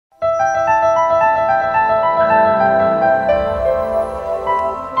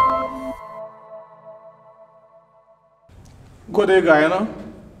Good day, Guyana.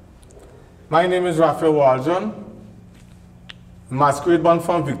 My name is Raphael Waldron, Masquerade born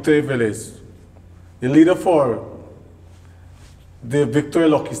from Victoria Village, the leader for the Victoria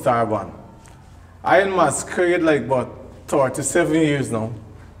Lucky Star band. I in Masquerade like about 37 years now,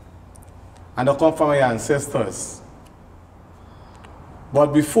 and I come from my ancestors. But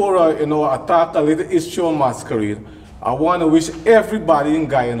before I talk a little history on Masquerade, I want to wish everybody in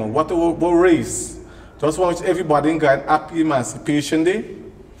Guyana, whatever race, just want to wish everybody in Guyana happy Emancipation Day,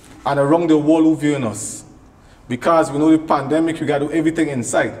 and around the world who viewing us. Because we know the pandemic, we got to do everything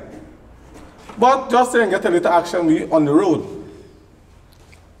inside. But just to get a little action, we on the road.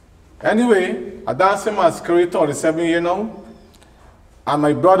 Anyway, I dance in Masquerade 37 years now, and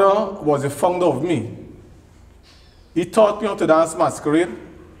my brother was the founder of me. He taught me how to dance Masquerade,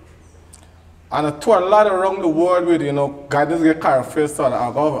 and I toured a lot around the world with, Guidance Get Carafel, so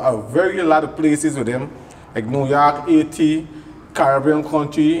I go a very lot of places with them, like New York, Haiti, Caribbean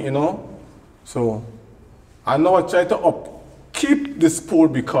country, So, I now I try to upkeep the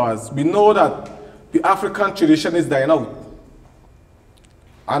sport because we know that the African tradition is dying out.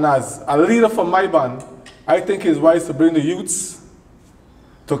 And as a leader for my band, I think it's wise to bring the youths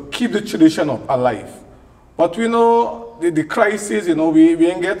to keep the tradition alive. But we know the crisis, we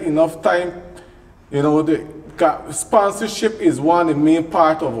ain't get enough time. The sponsorship is the main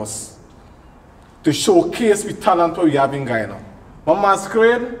part of us to showcase the talent we have in Guyana. But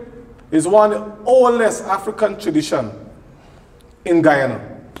Masquerade is one of the oldest African tradition in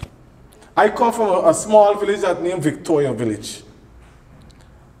Guyana. I come from a small village that named Victoria Village.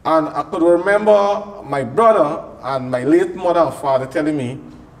 And I could remember my brother and my late mother and father telling me,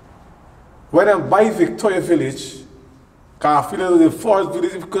 when I buy Victoria Village, because I feel the first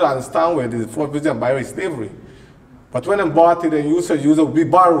village, if you could understand where the first village and buy was slavery. But when I bought it, they used to use a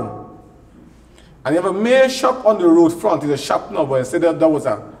wheelbarrow. And you have a main shop on the road front, it's a shop now, but instead that was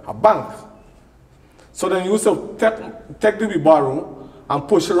a bank. So then you used to take the wheelbarrow and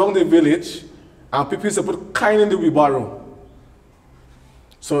push around the village, and people used to put coin in the wheelbarrow.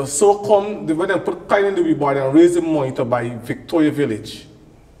 So come, when they put coin in the wheelbarrow and raise the money to buy Victoria Village.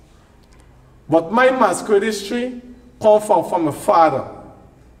 But my Masquerade history comes from my father.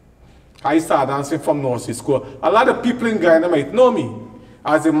 I started dancing from nursery school. A lot of people in Guyana might know me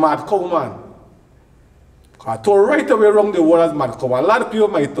as a mad cow man. I told right away around the world as mad cow. A lot of people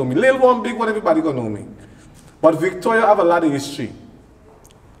might know me. Little one, big one, everybody gonna know me. But Victoria have a lot of history.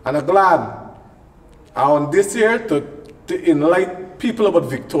 And I'm glad I on this year to enlighten people about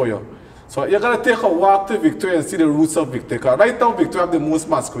Victoria. So you're gonna take a walk to Victoria and see the roots of Victoria. Right now Victoria have the most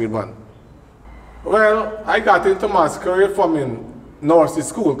Masquerade band. Well, I got into Masquerade from in nursery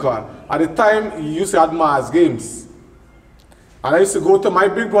school, because at the time, he used to have mass games. And I used to go to my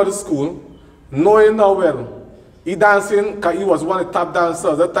big brother's school, knowing now well, he dancing, because he was one of the top dancers.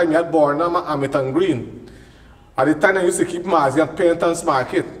 At that time, he had Bornham and Hamilton Green. At the time, I used to keep mass and paint and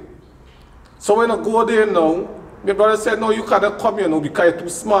market. So when I go there now, my brother said, no, you cannot come here now because you're too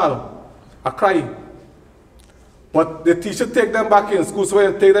small. I cry. But the teacher take them back in school, so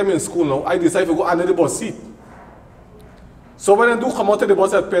when I take them in school now, I decide to go under the bus seat. So when I do come out of the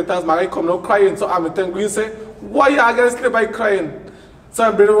bus at Penton's, I come now crying. So Hamilton Green say, why are you against sleep by crying? So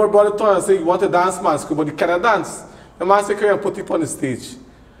I bring over brother to and say, you want to dance Masquerade, but you cannot dance. The man say, can you put it on the stage?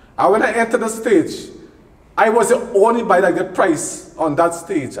 And when I entered the stage, I was the only by that get prize on that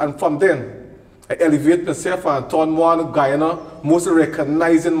stage. And from then, I elevate myself and turn one Guyana most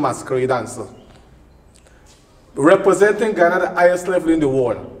recognizing Masquerade dancer, representing Guyana at the highest level in the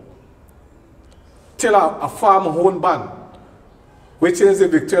world. Till a farm-owned band, which is the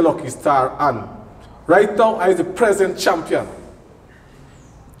Victoria Lucky Star, and right now I am the present champion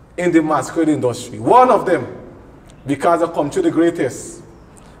in the Masquerade industry. One of them, because I come to the greatest.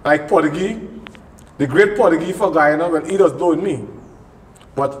 Like Portuguese, the great Portuguese for Guyana, well, he does know me.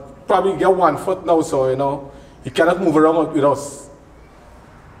 But probably get 1 foot now, so he cannot move around with us.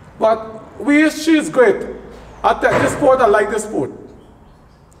 But she is great. This sport, I like this sport.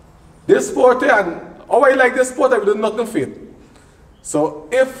 This sport, and how I like this sport, I will do nothing for it. So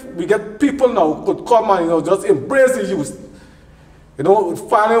if we get people now who could come and just embrace the youth,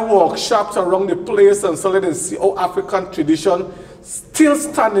 finding workshops around the place and so let them see how African tradition still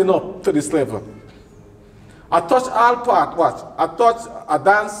standing up to this level. I touch all part, watch. I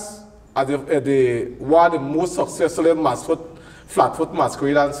dance as one of the most successful flat-foot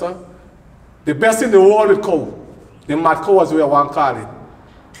Masquerade dancer. The best in the world with cow. The mad cow was where I want to call it.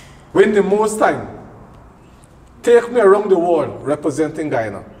 Win the most time. Take me around the world representing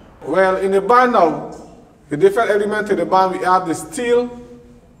Guyana. Well, in the band now, the different elements in the band, we have the steel,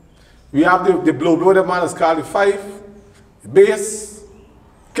 we have the blow, the band is called the 5, bass,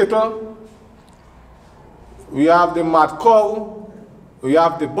 kettle, we have the mad cow, we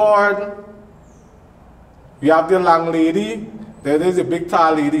have the bird, we have the long lady, there is a big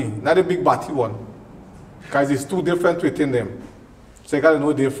tall lady, not a big batty one, because it's two different within them. So you gotta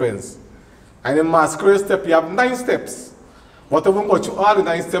know the difference. And the masquerade step, you have 9 steps. Whatever got you all the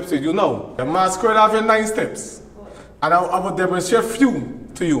 9 steps you know. The masquerade have 9 steps. And I will demonstrate few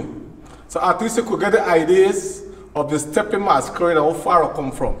to you. So at least you could get the ideas of the step in masquerade and how far I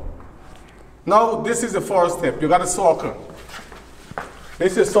come from. Now this is the first step. You got a circle.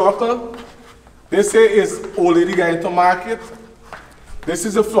 This is a circle. This here is old lady going to market. This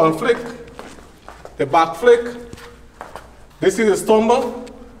is the front flick. The back flick. This is a stumble.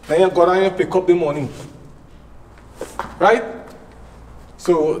 Then you go down and pick up the money. Right?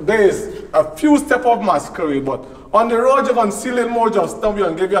 So there is a few steps of masquerade, but on the road you're going to see a little more just now, we're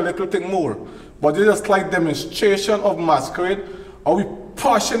going to give you a little thing more. But this is a slight demonstration of masquerade, how we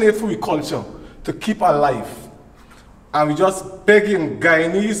passionate for our culture to keep alive. And we just begging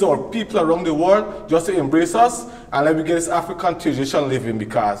Guyanese or people around the world just to embrace us and let me get this African tradition living,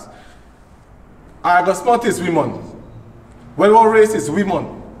 because August month is women. Well, our race is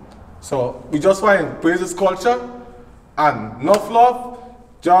women. So we just want to embrace this culture and enough love.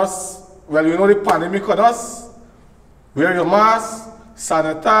 Just, well, you know the pandemic on us. Wear your mask,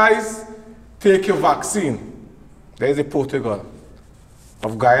 sanitize, take your vaccine. There is a protocol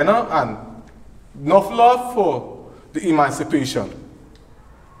of Guyana, and enough love for the emancipation.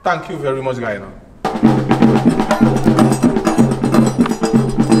 Thank you very much, Guyana.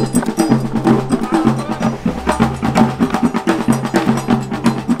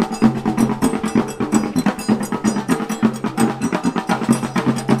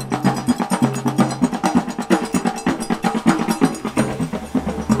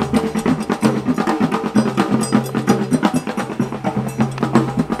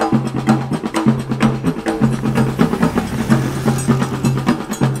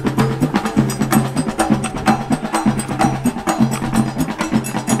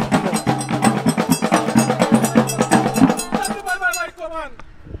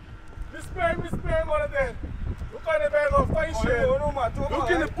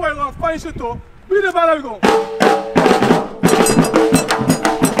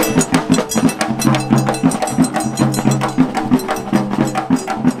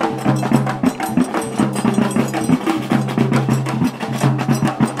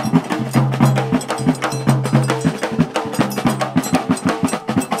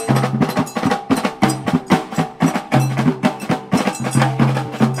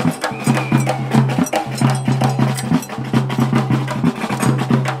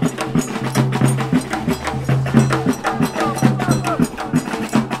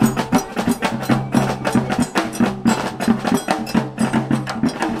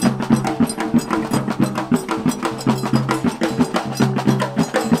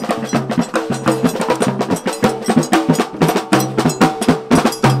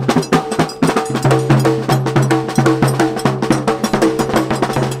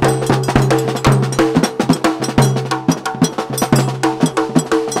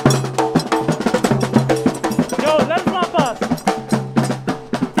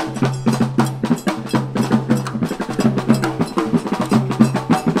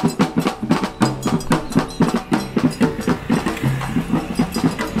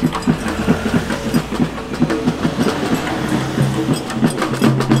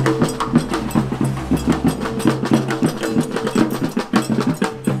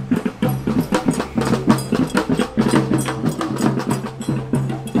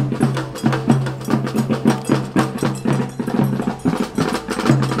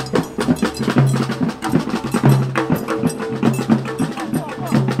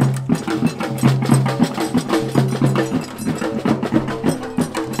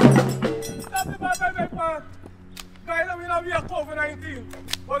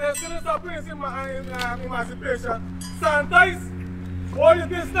 Emancipation. Sanitize, hold your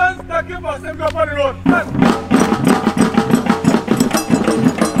distance, take your bus and go up on the road.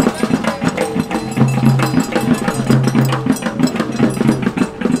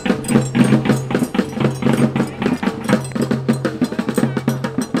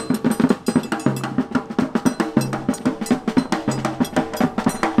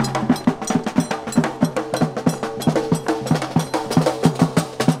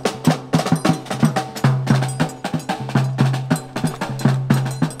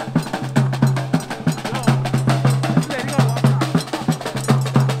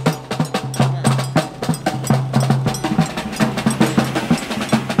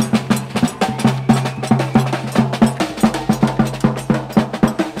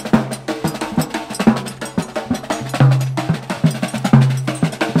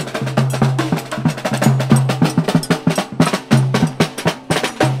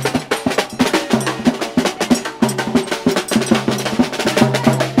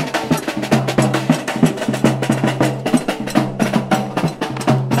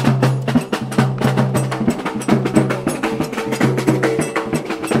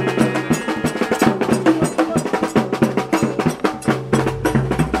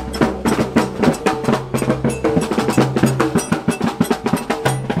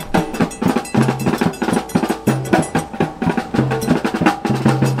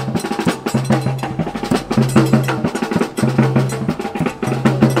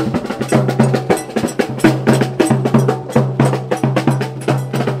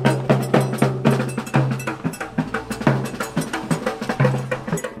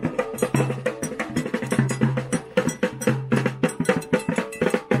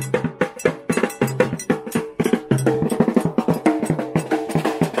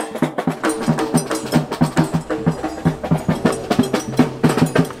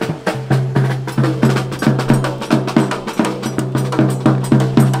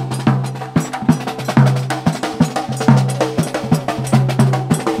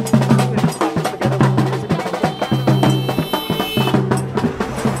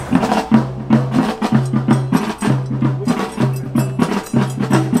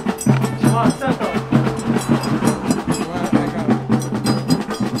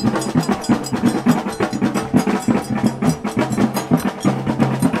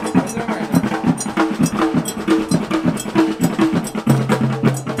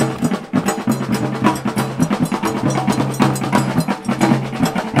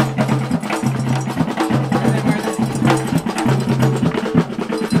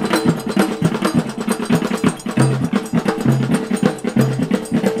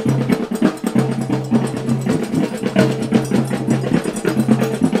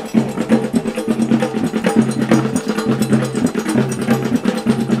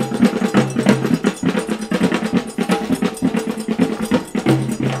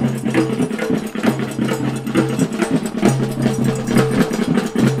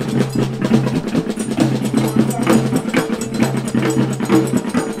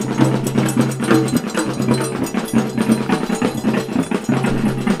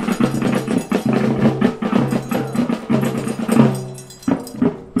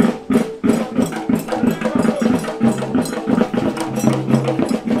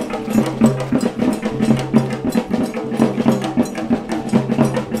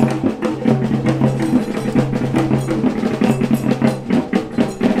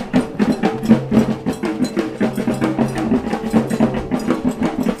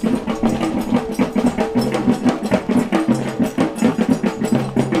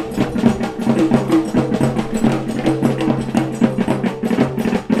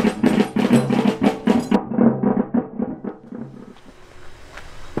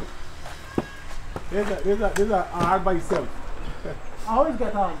 There's a hard by itself. I always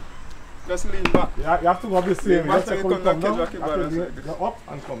get on. Just lean back. You have to go up the same. Back Just till check you how come you back, come down. you keep balance like this. Go up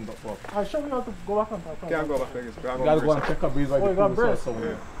and come up. I'll show you how to go back on top. Can't go back like this. You gotta go and check a breeze by Oh, you got the breath?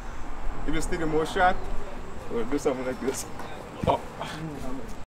 somewhere. Yeah. If you stick a more shot, we'll do something like this. Up.